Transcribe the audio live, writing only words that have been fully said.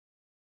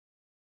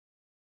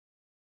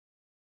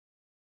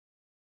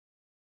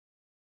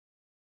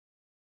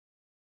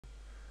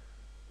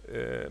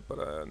but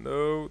I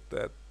know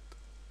that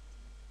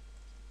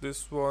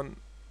this one,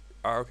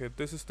 okay,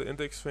 this is the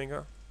index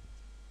finger,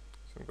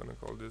 so I'm gonna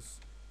call this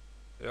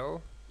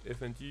L,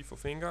 F and G for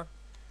finger,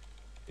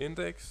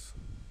 index,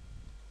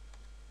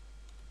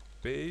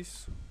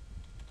 base,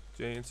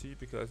 J and C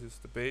because it's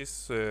the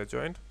base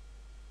joint,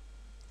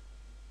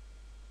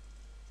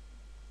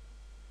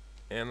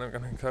 and I'm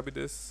gonna copy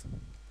this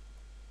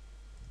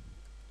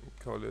and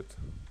call it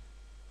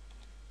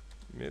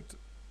mid.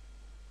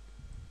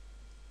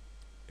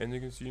 And you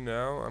can see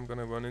now I'm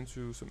gonna run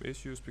into some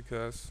issues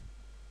because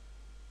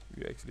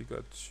we actually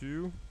got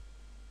two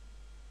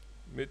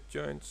mid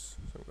joints,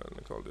 so I'm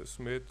gonna call this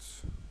mid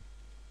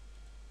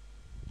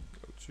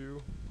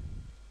 2.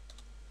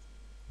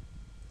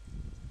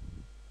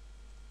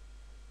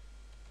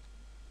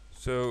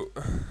 So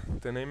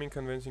the naming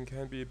convention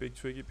can be a bit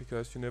tricky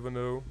because you never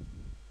know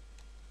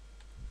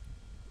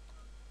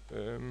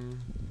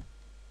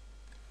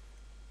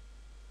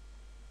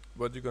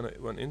what you're gonna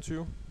run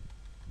into.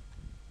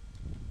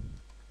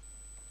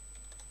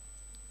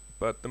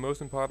 But the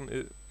most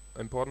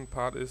important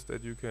part is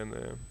that you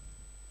can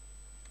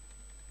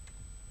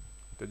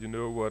that you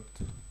know what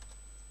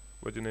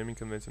your naming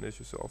convention is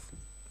yourself,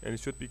 and it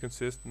should be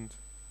consistent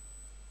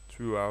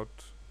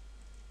throughout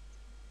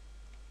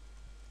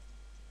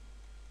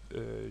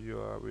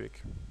your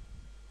rig.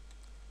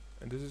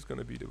 And this is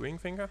gonna be the ring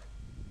finger.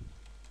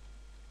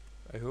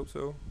 I hope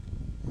so.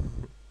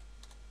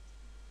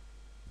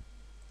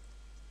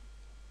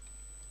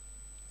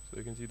 So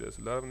you can see there's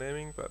a lot of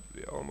naming, but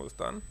we're almost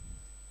done.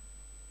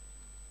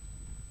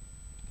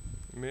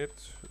 Mid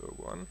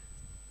 1.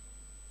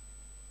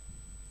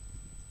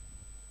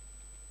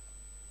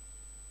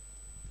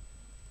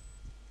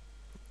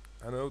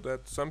 I know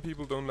that some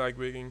people don't like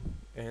rigging,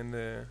 and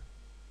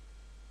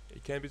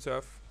it can be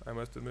tough, I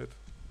must admit,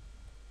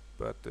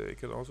 but it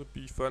can also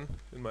be fun,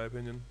 in my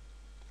opinion.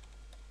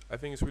 I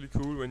think it's really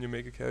cool when you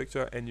make a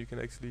character and you can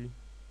actually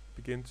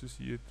begin to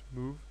see it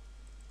move.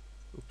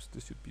 Oops,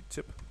 this should be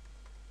tip.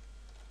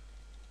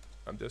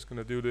 I'm just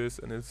gonna do this,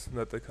 and it's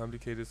not that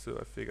complicated, so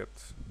I figured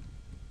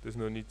there's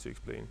no need to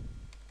explain.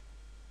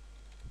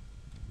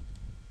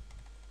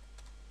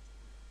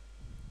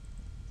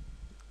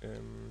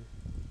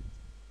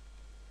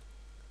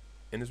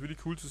 And it's really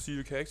cool to see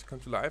your character come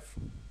to life.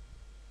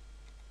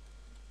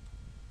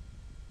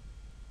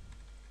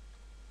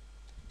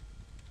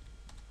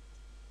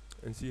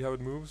 And see how it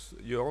moves.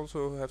 You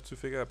also have to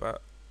figure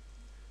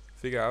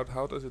out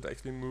how does it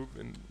actually move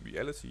in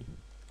reality.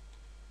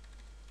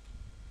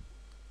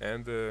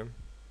 And in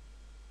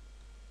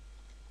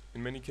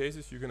many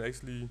cases you can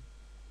actually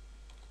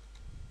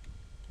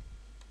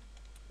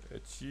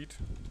cheat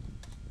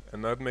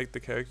and not make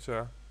the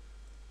character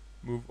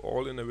move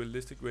all in a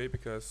realistic way,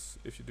 because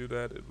if you do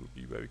that it will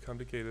be very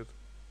complicated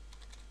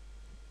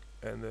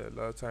and a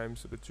lot of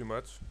times a bit too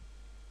much.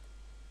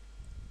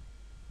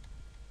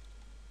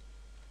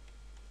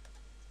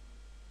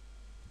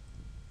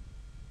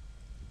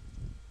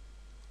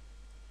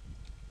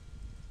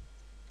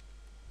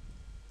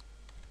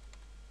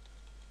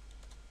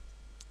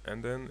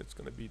 And then it's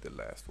gonna be the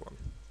last one.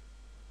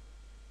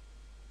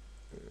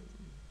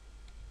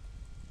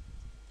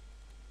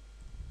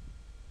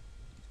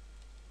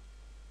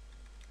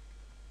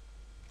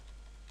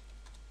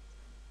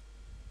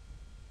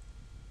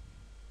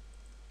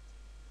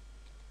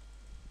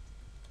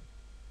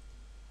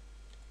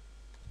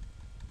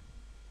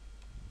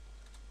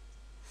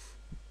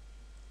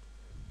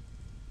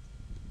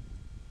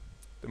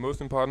 The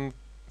most important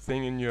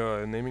thing in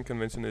your naming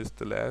convention is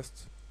the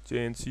last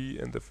J and C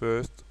and the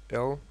first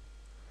L.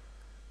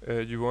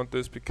 You want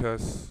this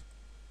because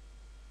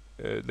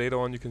later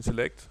on you can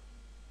select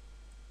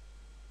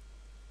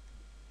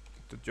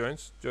the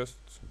joints just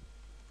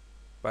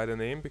by the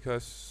name,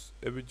 because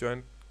every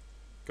joint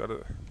got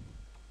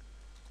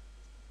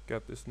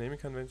this naming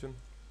convention,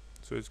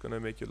 so it's gonna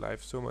make your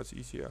life so much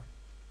easier.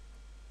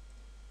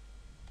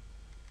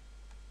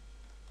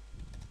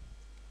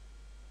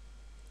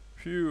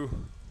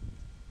 Phew.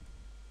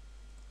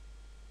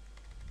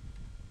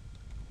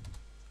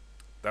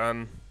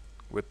 Done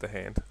with the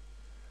hand.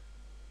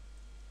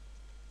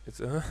 It's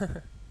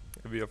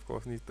we of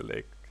course need the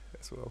leg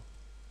as well,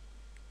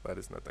 but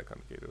it's not that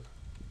complicated.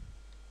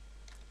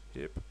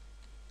 Hip,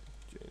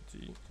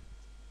 G,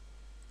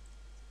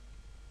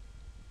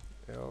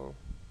 L,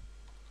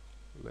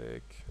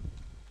 leg,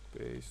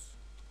 base,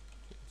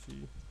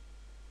 G,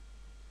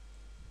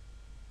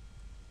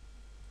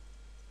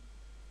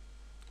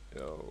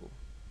 L,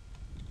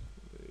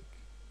 leg,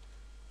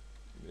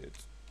 mid,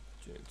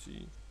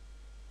 G,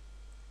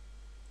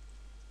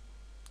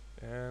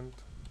 and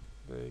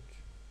leg,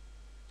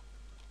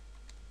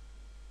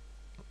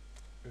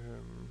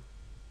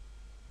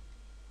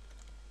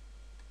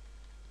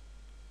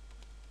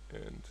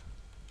 and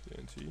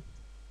JNT.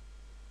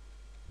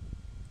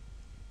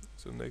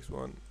 So next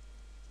one.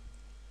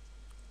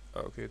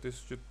 Okay,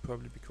 this should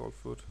probably be called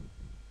foot.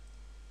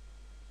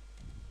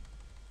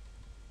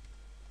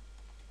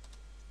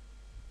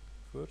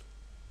 Foot.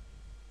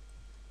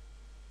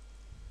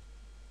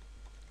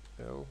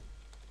 L,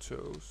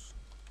 toes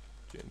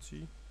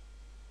GNT,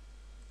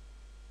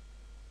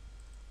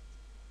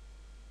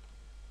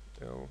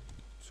 L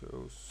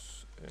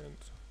toes and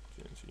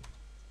GNT.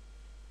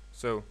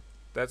 So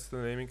that's the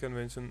naming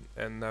convention,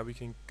 and now we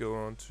can go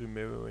on to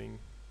mirroring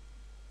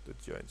the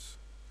joints.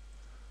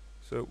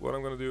 So what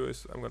I'm gonna do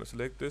is I'm gonna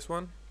select this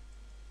one,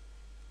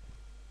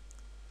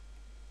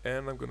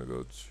 and I'm gonna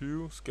go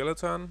to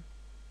skeleton,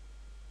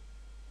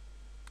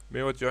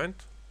 mirror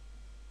joint,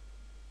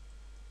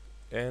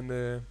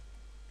 and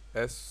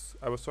as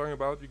I was talking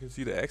about, you can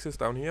see the axis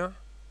down here.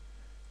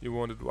 You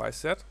want it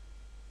YZ,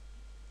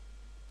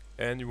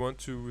 and you want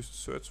to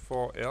search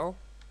for L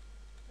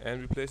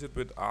and replace it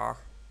with R,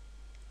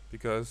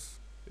 because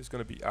it's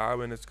gonna be R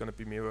when it's gonna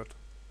be mirrored.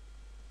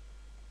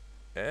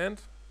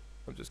 And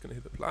I'm just gonna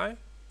hit apply,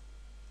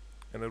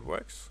 and it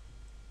works.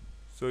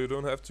 So you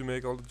don't have to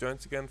make all the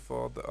joints again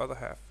for the other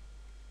half.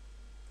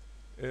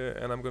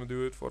 And I'm gonna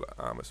do it for the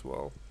arm as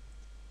well.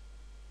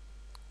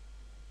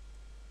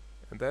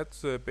 And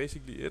that's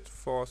basically it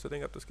for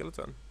setting up the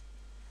skeleton.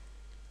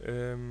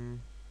 In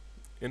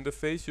the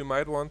face you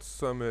might want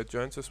some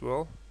joints as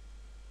well,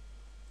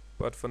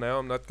 but for now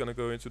I'm not gonna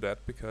go into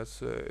that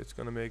because it's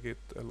gonna make it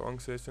a long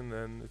session,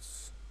 and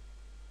it's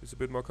a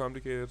bit more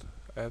complicated.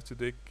 I have to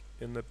dig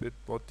in a bit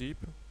more deep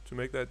to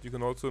make that. You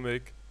can also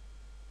make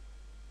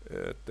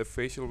the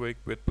facial rig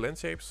with blend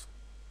shapes,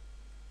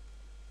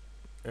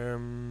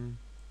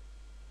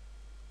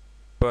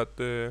 but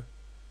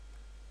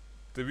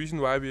the reason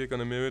why we are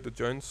gonna mirror the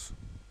joints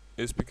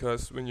is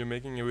because when you're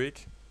making a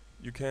rig,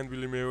 you can't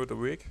really mirror the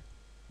rig.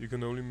 You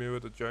can only mirror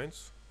the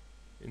joints.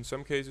 In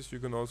some cases, you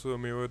can also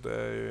mirror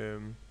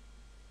the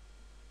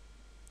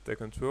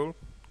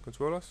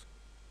controllers.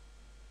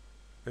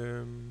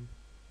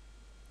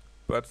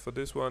 But for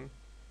this one,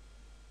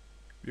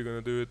 we're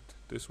gonna do it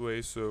this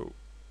way. So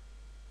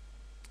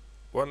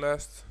one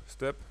last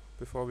step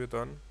before we're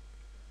done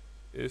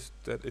is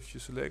that if you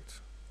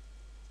select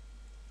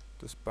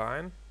the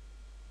spine,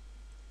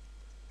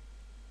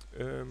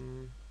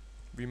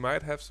 we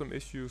might have some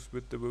issues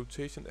with the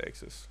rotation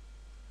axis,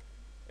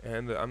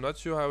 and I'm not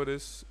sure how it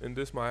is in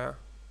this Maya,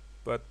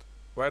 but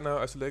right now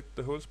I select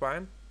the whole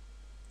spine.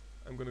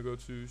 I'm gonna go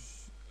to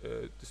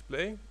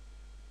display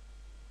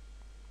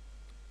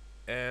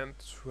and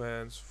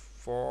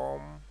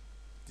transform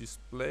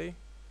display.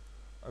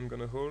 I'm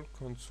gonna hold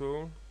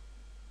Control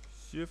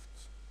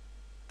Shift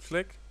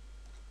click,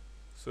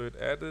 so it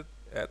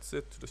adds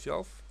it to the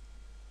shelf,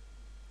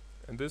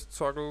 and this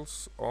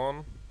toggles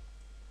on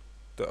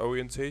the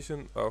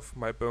orientation of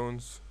my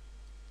bones.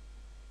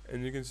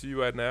 And you can see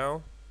right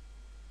now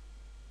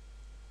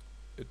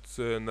it's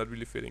not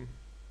really fitting.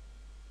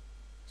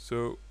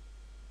 So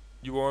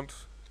you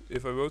want,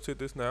 if I rotate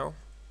this now,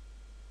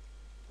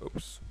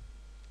 oops,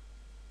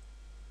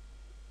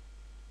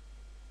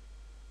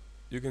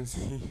 you can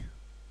see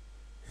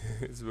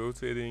it's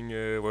rotating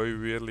very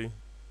weirdly,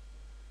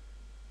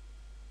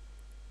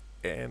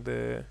 and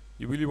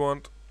you really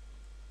want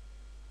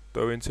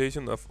the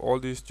orientation of all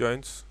these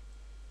joints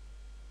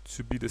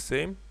to be the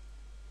same,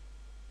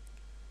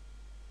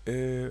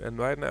 and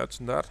right now it's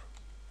not.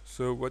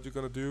 So what you're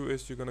gonna do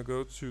is you're gonna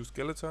go to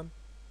skeleton,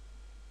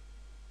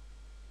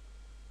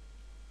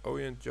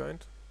 orient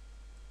joint,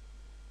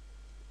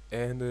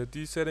 and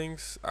these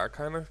settings are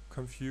kind of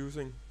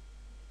confusing.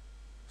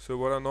 So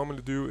what I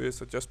normally do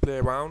is I just play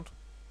around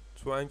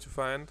trying to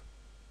find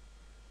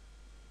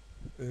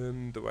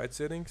the right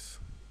settings,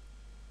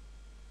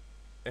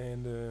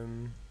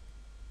 and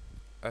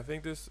I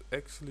think this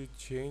actually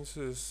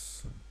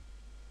changes.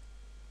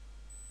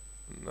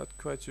 Not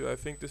quite sure. I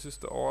think this is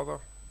the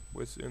order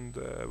which in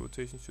the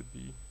rotation should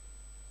be.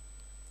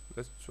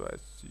 Let's try to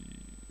see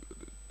what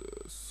it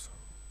does.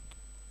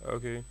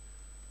 Okay.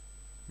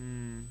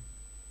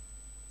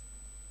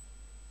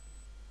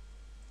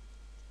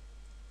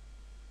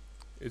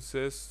 It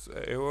says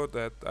error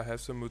that I have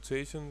some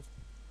rotation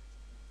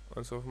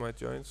on some of my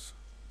joints,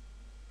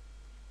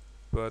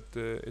 but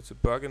it's a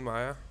bug in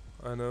Maya,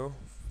 I know,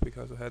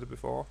 because I had it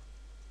before.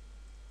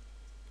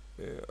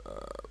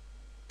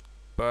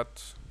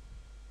 But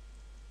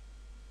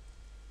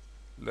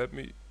let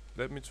me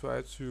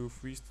try to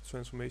freeze the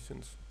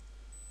transformations.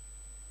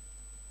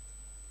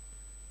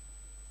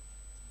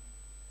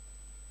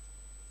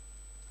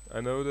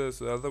 I know there's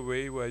another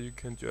way where you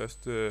can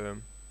just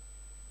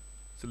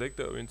select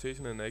the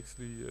orientation and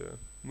actually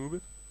move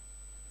it,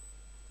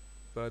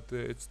 but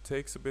it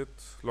takes a bit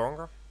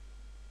longer.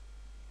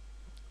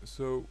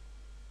 So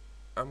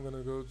I'm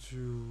gonna go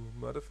to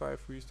modify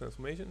freeze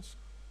transformations,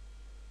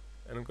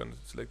 and I'm gonna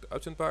select the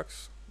option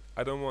box.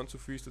 I don't want to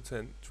freeze the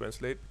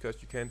translate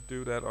because you can't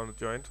do that on a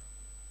joint,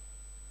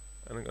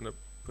 and I'm gonna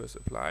press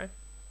apply,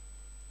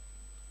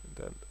 and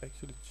that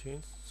actually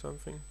changed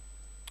something.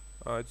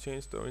 I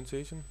changed the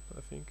orientation,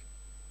 I think,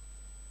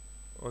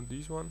 on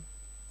this one.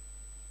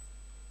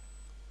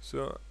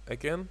 So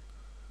again,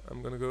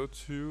 I'm gonna go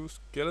to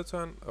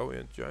skeleton,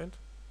 orient joint,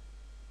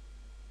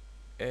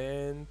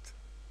 and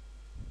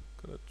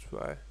gonna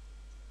try.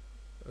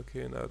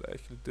 Okay, now it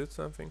actually did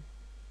something.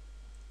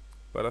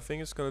 but I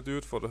think it's gonna do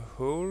it for the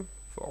whole,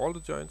 for all the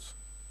joints.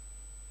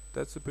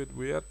 That's a bit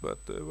weird, but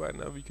right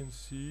now we can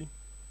see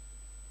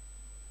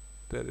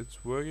that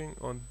it's working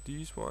on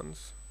these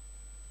ones.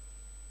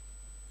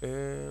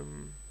 So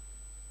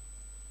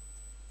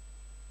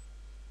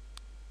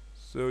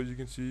you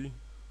can see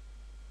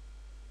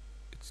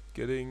it's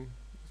getting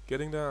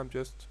there. I'm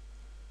just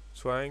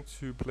trying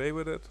to play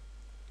with it.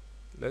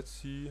 Let's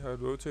see how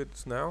it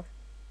rotates now.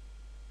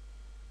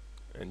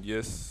 And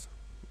yes,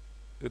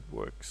 it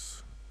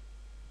works.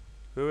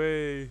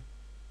 Hooray!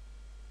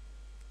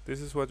 This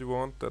is what you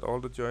want, that all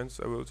the joints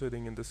are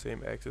rotating in the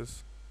same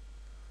axis.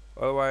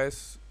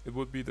 Otherwise, it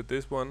would be that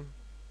this one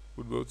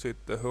would rotate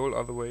the whole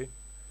other way,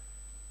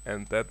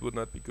 and that would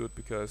not be good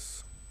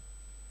because,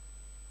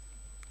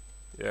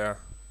 yeah,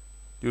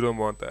 you don't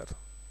want that.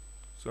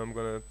 So I'm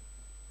gonna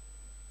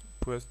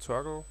press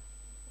toggle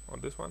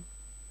on this one,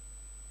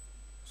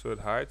 so it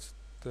hides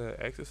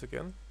the axis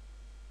again,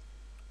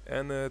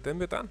 and then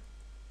we're done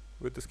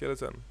with the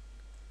skeleton.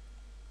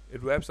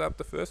 It wraps up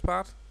the first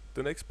part.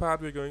 The next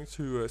part we're going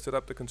to set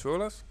up the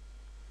controllers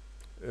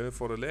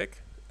for the leg,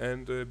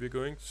 and we're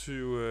going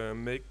to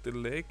make the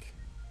leg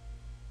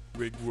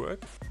rig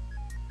work,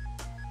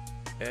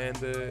 and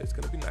it's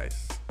gonna be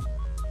nice.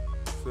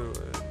 So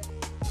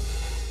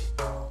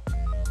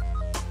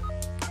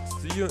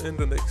see you in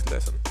the next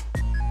lesson,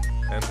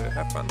 and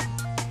have fun.